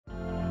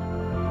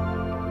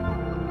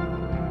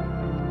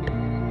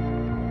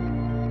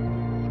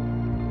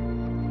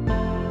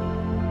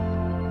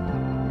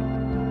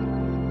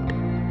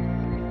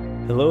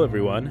Hello,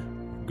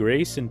 everyone.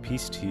 Grace and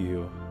peace to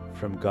you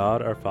from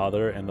God our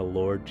Father and the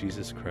Lord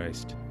Jesus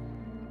Christ.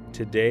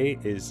 Today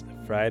is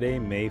Friday,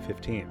 May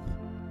 15th.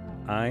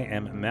 I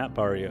am Matt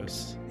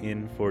Barrios,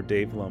 in for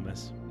Dave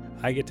Lomas.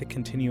 I get to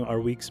continue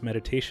our week's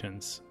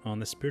meditations on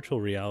the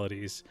spiritual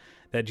realities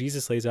that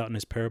Jesus lays out in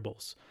his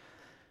parables.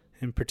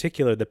 In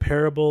particular, the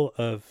parable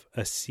of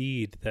a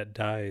seed that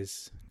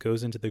dies,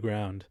 goes into the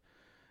ground,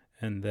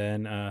 and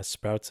then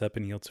sprouts up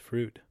and yields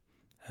fruit.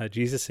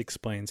 Jesus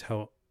explains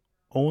how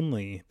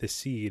only the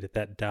seed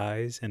that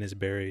dies and is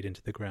buried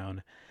into the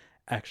ground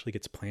actually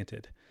gets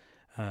planted.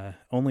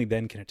 Only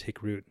then can it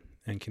take root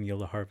and can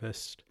yield a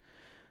harvest.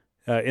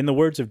 In the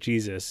words of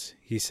Jesus,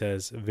 he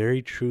says,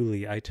 "Very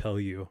truly I tell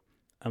you,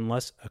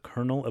 unless a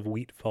kernel of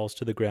wheat falls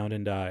to the ground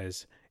and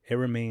dies, it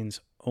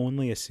remains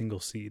only a single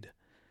seed.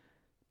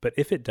 But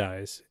if it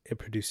dies, it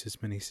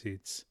produces many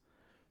seeds."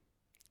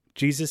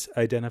 Jesus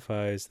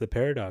identifies the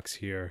paradox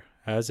here,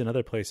 as in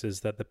other places,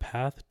 that the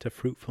path to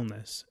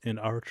fruitfulness in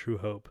our true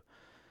hope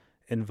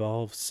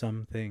involves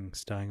some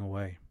things dying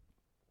away.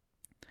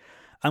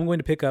 I'm going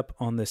to pick up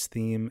on this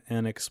theme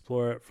and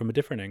explore it from a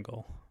different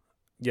angle.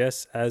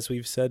 Yes, as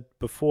we've said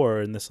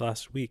before in this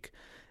last week,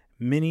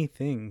 many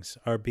things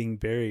are being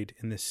buried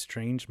in this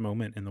strange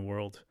moment in the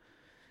world.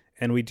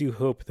 And we do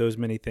hope those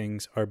many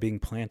things are being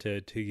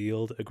planted to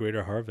yield a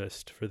greater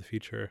harvest for the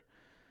future.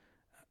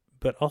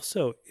 But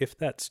also, if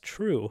that's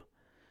true,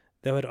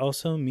 that would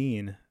also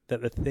mean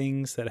that the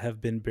things that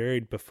have been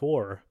buried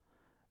before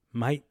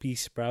might be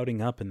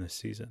sprouting up in this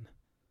season.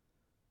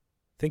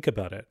 Think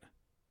about it.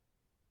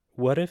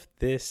 What if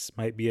this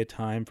might be a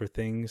time for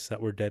things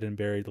that were dead and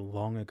buried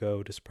long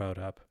ago to sprout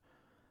up?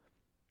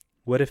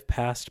 What if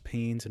past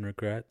pains and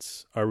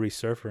regrets are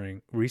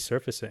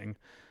resurfacing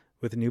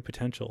with new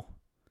potential?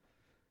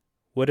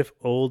 What if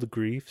old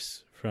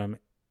griefs from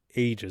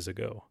ages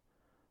ago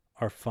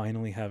are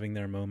finally having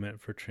their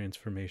moment for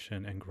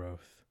transformation and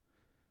growth?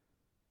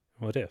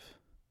 What if?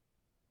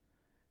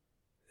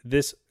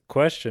 This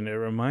question, it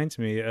reminds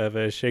me of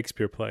a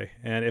Shakespeare play,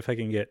 and if I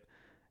can get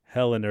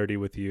hella nerdy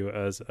with you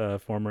as a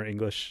former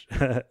English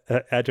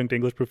adjunct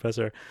English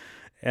professor,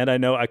 and I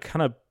know I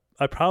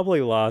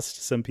probably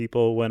lost some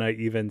people when I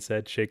even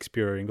said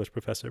Shakespeare or English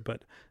professor,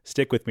 but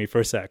stick with me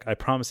for a sec. I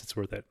promise it's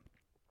worth it.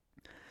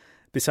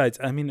 Besides,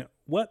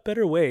 what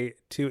better way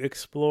to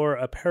explore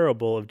a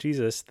parable of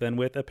Jesus than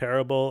with a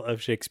parable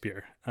of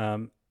Shakespeare?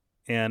 And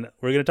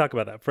we're going to talk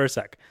about that for a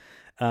sec.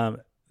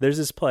 There's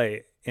this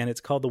play, and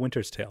it's called The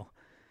Winter's Tale.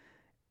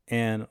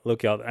 And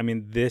look, y'all,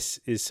 this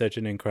is such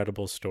an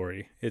incredible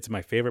story. It's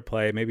my favorite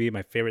play, maybe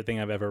my favorite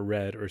thing I've ever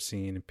read or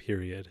seen,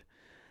 period.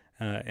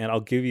 And I'll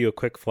give you a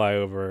quick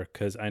flyover,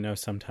 because I know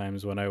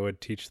sometimes when I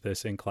would teach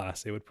this in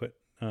class, it would put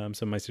some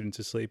of my students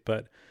to sleep,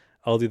 but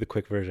I'll do the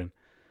quick version.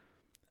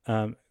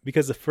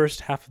 Because the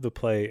first half of the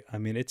play,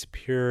 it's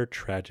pure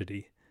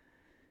tragedy.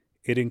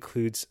 It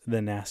includes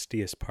the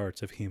nastiest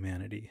parts of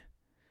humanity.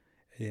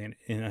 And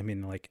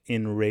like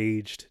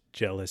enraged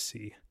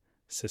jealousy,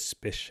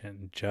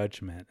 suspicion,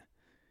 judgment,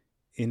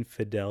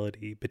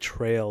 infidelity,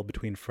 betrayal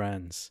between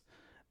friends,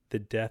 the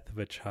death of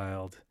a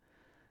child,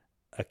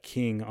 a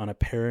king on a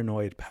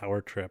paranoid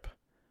power trip.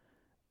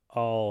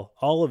 All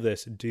of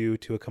this due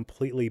to a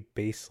completely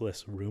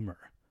baseless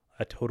rumor,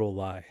 a total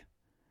lie.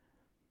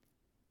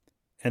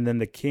 And then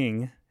the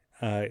king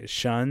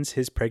shuns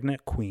his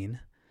pregnant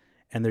queen,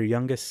 and their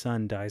youngest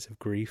son dies of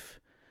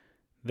grief.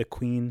 The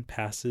queen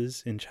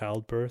passes in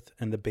childbirth,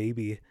 and the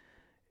baby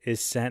is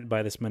sent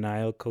by this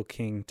maniacal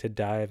king to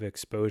die of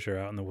exposure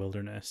out in the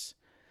wilderness.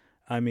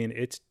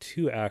 It's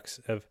 2 acts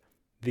of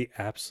the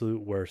absolute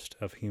worst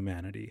of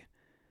humanity.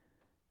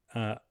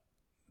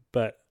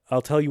 But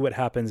I'll tell you what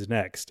happens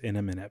next in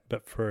a minute.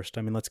 But first,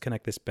 let's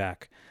connect this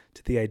back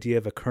to the idea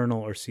of a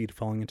kernel or seed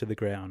falling into the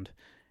ground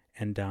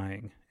and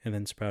dying and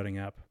then sprouting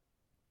up.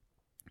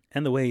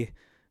 And the way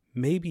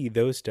maybe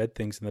those dead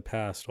things in the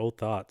past, old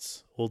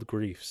thoughts, old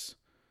griefs,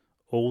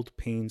 old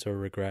pains or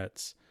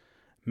regrets,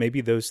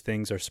 maybe those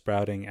things are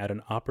sprouting at an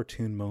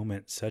opportune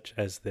moment such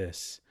as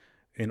this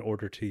in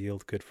order to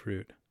yield good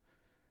fruit.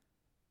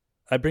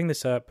 I bring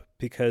this up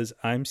because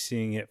I'm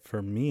seeing it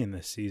for me in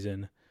this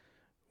season,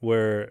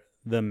 where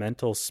the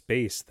mental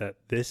space that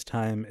this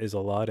time is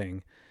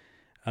allotting,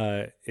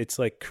 it's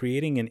like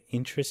creating an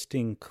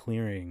interesting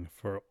clearing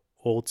for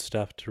old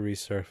stuff to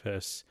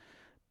resurface,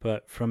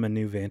 but from a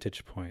new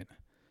vantage point.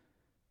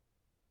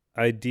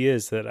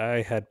 Ideas that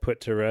I had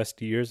put to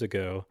rest years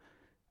ago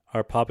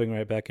are popping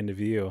right back into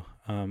view,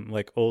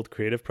 like old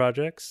creative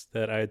projects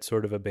that I had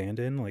sort of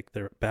abandoned, like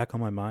they're back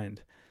on my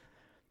mind.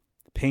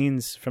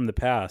 Pains from the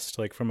past,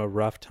 like from a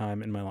rough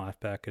time in my life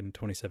back in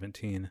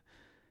 2017,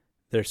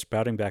 they're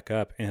sprouting back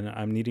up, and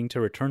I'm needing to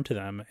return to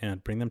them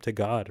and bring them to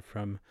God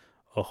from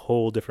a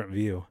whole different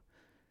view.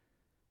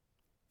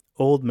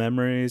 Old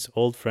memories,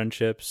 old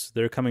friendships,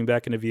 they're coming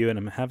back into view, and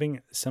I'm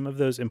having some of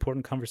those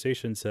important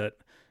conversations that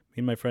me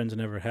and my friends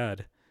never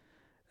had.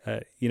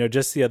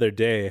 Just the other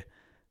day,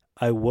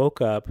 I woke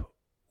up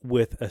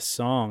with a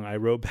song I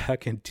wrote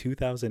back in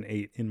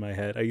 2008 in my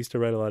head. I used to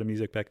write a lot of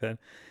music back then.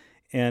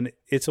 And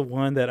it's a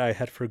one that I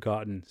had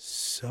forgotten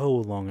so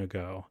long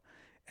ago.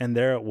 And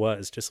there it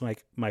was, just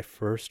like my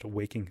first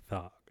waking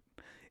thought.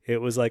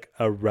 It was like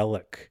a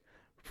relic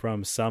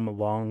from some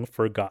long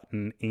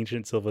forgotten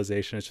ancient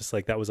civilization. It's just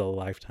like that was a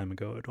lifetime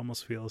ago, it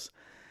almost feels.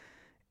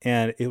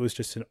 And it was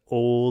just an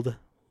old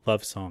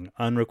love song,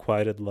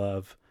 unrequited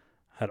love,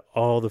 had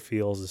all the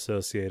feels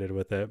associated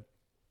with it.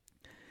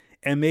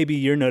 And maybe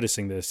you're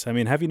noticing this. I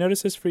mean, have you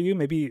noticed this for you?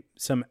 Maybe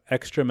some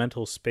extra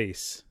mental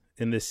space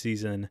in this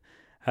season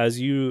has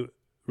you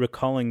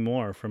recalling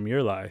more from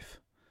your life.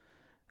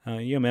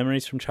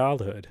 Memories from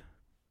childhood,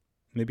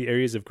 maybe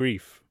areas of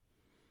grief,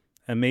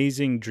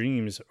 amazing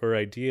dreams or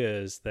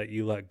ideas that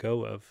you let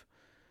go of.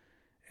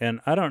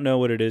 And I don't know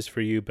what it is for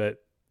you,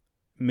 but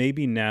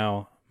maybe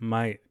now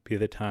might be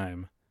the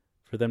time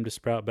for them to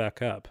sprout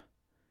back up.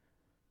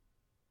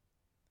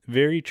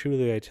 Very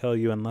truly, I tell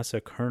you, unless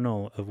a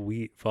kernel of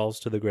wheat falls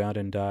to the ground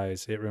and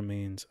dies, it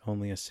remains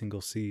only a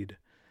single seed.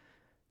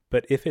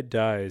 But if it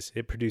dies,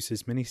 it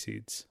produces many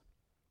seeds.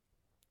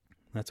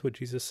 That's what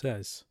Jesus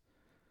says.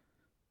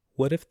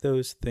 What if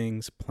those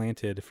things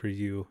planted for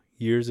you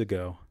years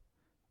ago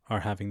are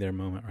having their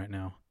moment right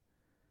now?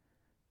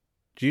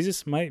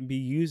 Jesus might be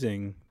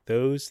using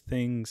those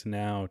things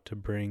now to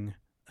bring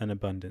an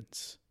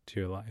abundance to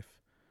your life.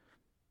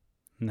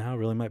 Now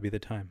really might be the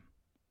time.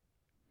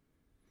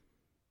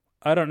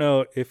 I don't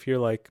know if you're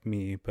like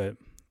me, but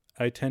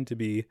I tend to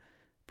be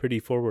pretty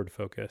forward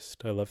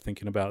focused. I love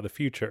thinking about the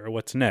future.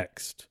 What's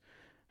next?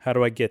 How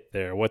do I get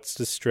there? What's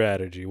the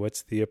strategy?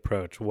 What's the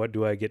approach? What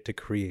do I get to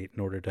create in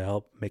order to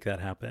help make that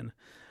happen?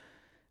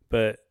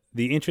 But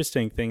the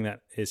interesting thing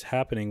that is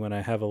happening when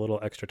I have a little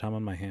extra time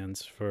on my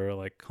hands for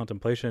like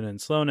contemplation and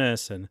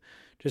slowness and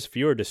just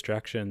fewer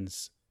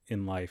distractions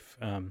in life,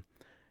 and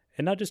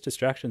not just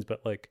distractions,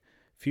 but like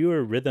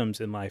fewer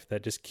rhythms in life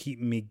that just keep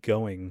me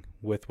going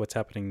with what's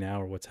happening now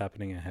or what's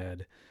happening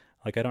ahead.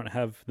 Like I don't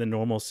have the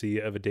normalcy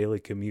of a daily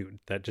commute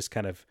that just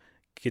kind of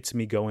gets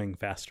me going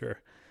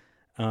faster.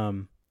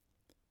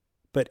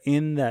 But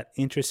in that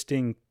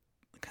interesting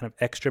kind of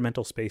extra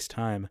mental space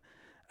time,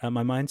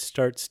 my mind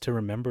starts to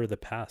remember the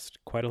past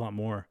quite a lot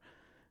more.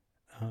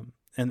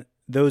 And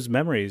those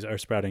memories are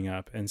sprouting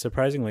up. And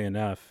surprisingly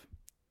enough,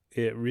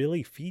 it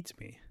really feeds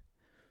me.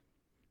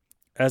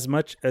 As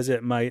much as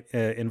it might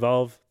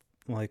involve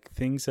like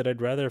things that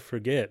I'd rather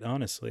forget,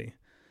 honestly.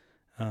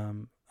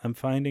 I'm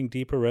finding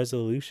deeper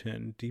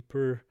resolution,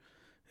 deeper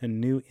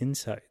and new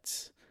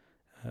insights.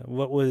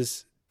 What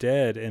was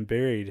dead and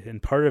buried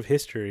and part of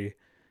history,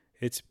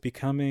 it's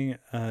becoming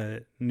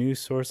a new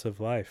source of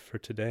life for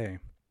today.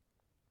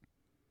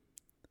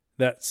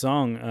 That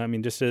song, I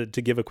mean, just to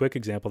give a quick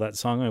example, that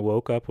song I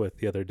woke up with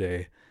the other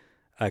day,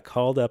 I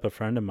called up a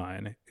friend of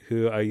mine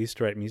who I used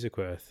to write music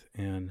with,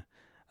 and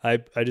I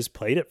just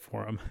played it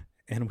for him,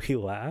 and we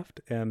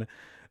laughed, and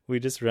we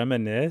just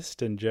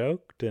reminisced and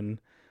joked and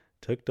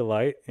took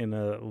delight in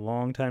a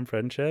long-time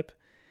friendship.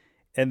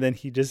 And then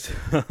he just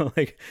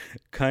like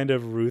kind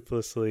of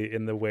ruthlessly,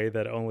 in the way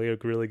that only a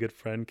really good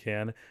friend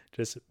can,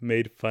 just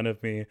made fun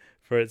of me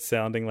for it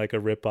sounding like a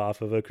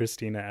ripoff of a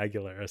Christina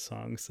Aguilera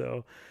song.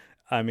 So,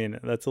 I mean,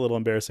 that's a little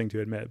embarrassing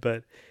to admit,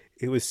 but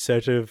it was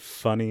such a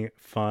funny,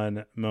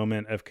 fun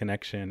moment of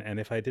connection. And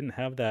if I didn't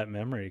have that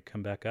memory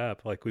come back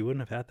up, like we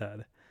wouldn't have had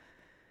that.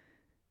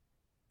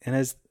 And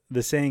as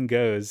the saying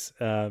goes,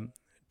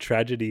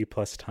 tragedy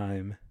plus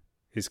time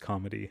is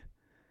comedy.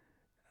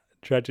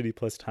 Tragedy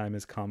plus time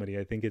is comedy.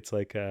 I think it's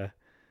like a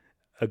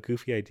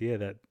goofy idea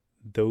that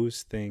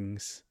those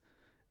things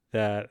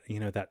that,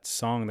 that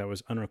song that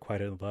was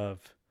unrequited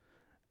love,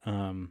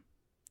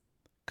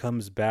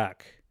 comes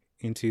back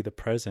into the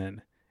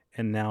present,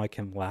 and now I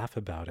can laugh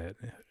about it.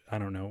 I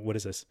don't know, what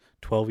is this,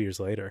 12 years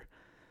later?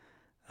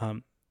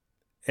 And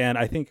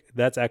I think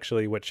that's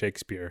actually what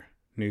Shakespeare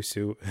knew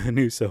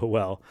so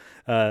well.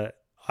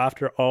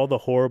 After all the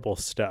horrible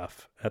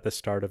stuff at the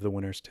start of The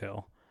Winter's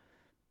Tale,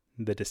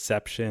 the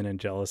deception and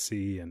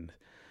jealousy and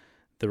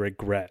the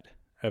regret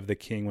of the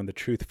king when the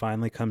truth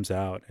finally comes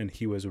out and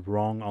he was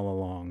wrong all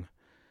along.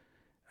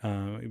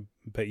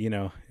 But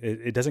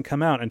it doesn't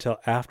come out until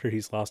after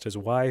he's lost his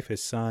wife,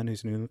 his son,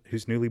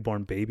 whose newly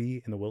born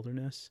baby in the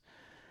wilderness.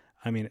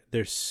 I mean,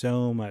 there's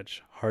so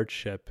much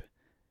hardship,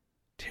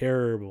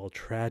 terrible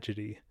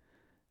tragedy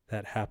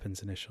that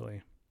happens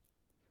initially.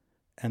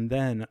 And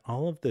then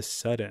all of the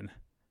sudden,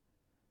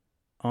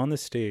 on the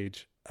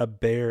stage, a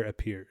bear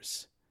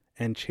appears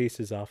and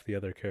chases off the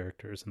other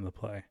characters in the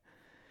play.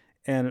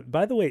 And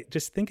by the way,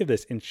 just think of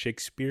this. In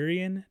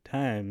Shakespearean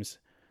times,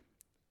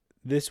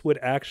 this would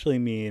actually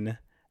mean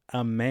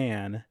a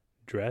man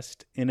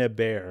dressed in a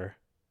bear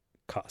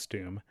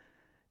costume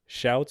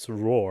shouts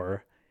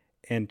roar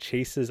and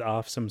chases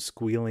off some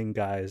squealing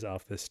guys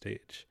off the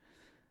stage.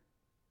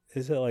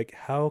 Is it like,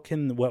 how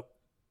can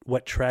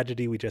what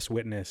tragedy we just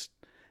witnessed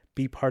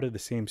be part of the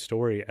same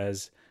story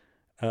as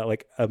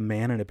like a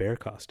man in a bear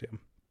costume?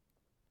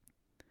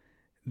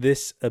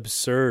 This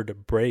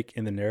absurd break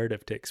in the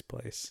narrative takes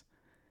place.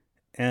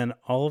 And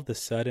all of a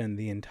sudden,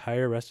 the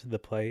entire rest of the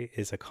play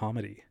is a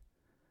comedy.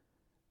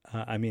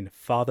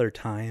 Father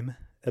Time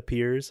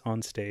appears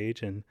on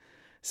stage and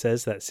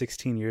says that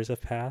 16 years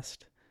have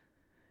passed.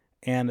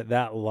 And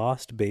that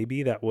lost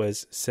baby that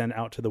was sent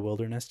out to the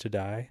wilderness to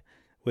die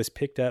was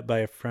picked up by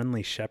a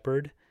friendly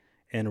shepherd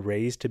and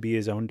raised to be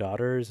his own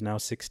daughter, is now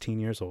 16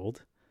 years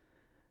old.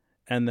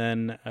 And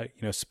then,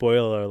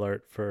 spoiler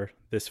alert for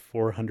this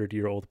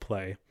 400-year-old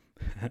play,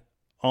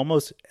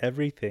 almost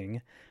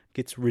everything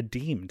gets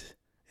redeemed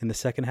in the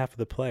second half of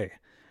the play.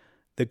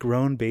 The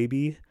grown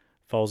baby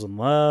falls in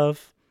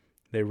love,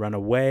 they run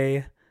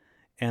away,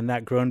 and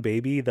that grown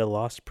baby, the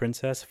lost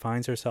princess,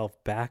 finds herself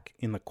back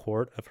in the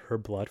court of her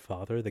blood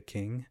father, the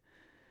king.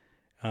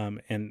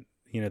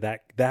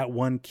 That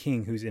one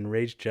king whose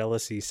enraged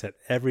jealousy set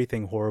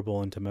everything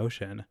horrible into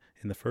motion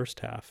in the first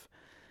half,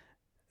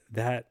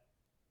 that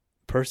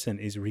person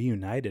is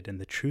reunited and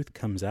the truth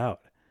comes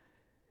out.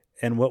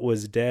 And what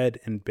was dead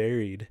and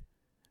buried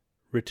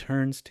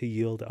returns to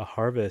yield a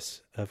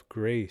harvest of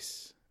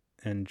grace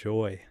and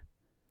joy.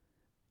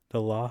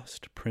 The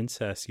lost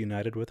princess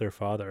united with her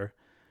father,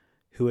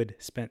 who had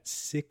spent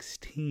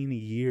 16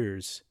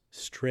 years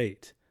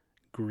straight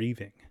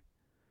grieving,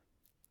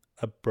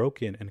 a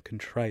broken and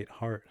contrite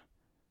heart.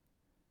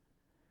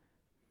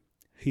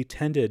 He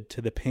tended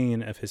to the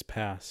pain of his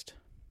past.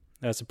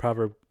 As the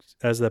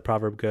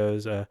proverb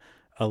goes, a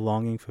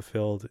longing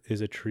fulfilled is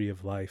a tree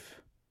of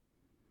life.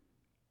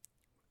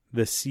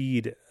 The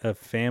seed of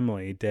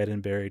family, dead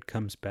and buried,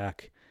 comes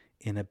back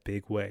in a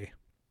big way.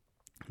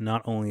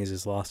 Not only is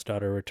his lost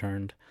daughter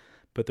returned,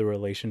 but the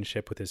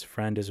relationship with his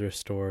friend is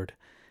restored.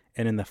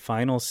 And in the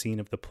final scene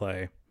of the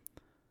play,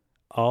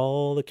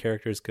 all the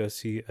characters go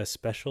see a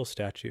special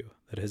statue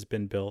that has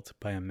been built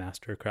by a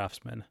master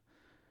craftsman.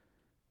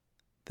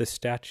 The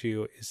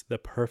statue is the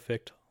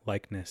perfect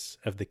likeness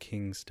of the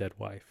king's dead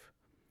wife,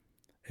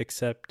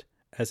 except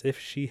as if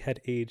she had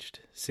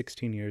aged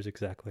 16 years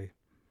exactly.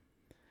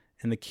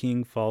 And the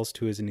king falls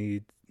to his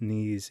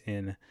knees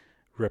in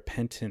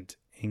repentant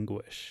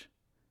anguish.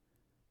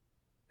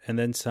 And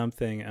then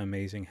something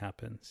amazing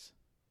happens.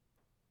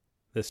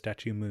 The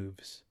statue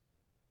moves.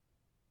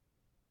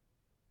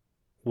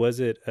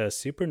 Was it a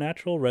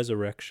supernatural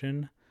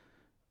resurrection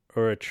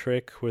or a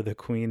trick where the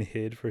queen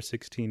hid for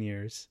 16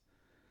 years?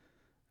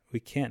 We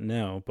can't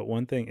know, but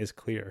one thing is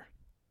clear.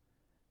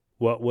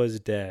 What was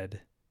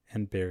dead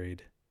and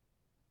buried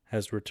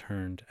has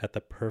returned at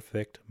the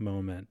perfect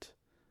moment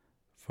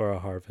for a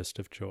harvest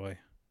of joy.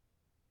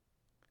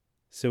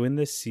 So in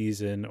this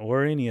season,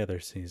 or any other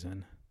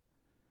season,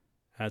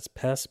 as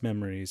past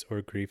memories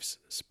or griefs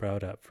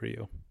sprout up for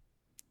you,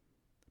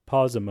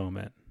 pause a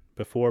moment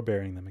before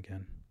burying them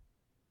again.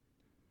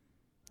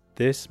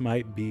 This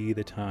might be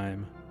the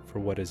time for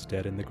what is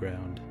dead in the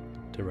ground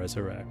to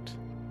resurrect,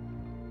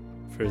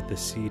 for the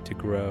seed to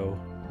grow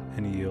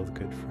and yield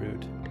good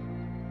fruit.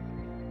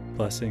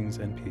 Blessings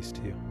and peace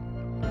to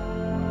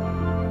you.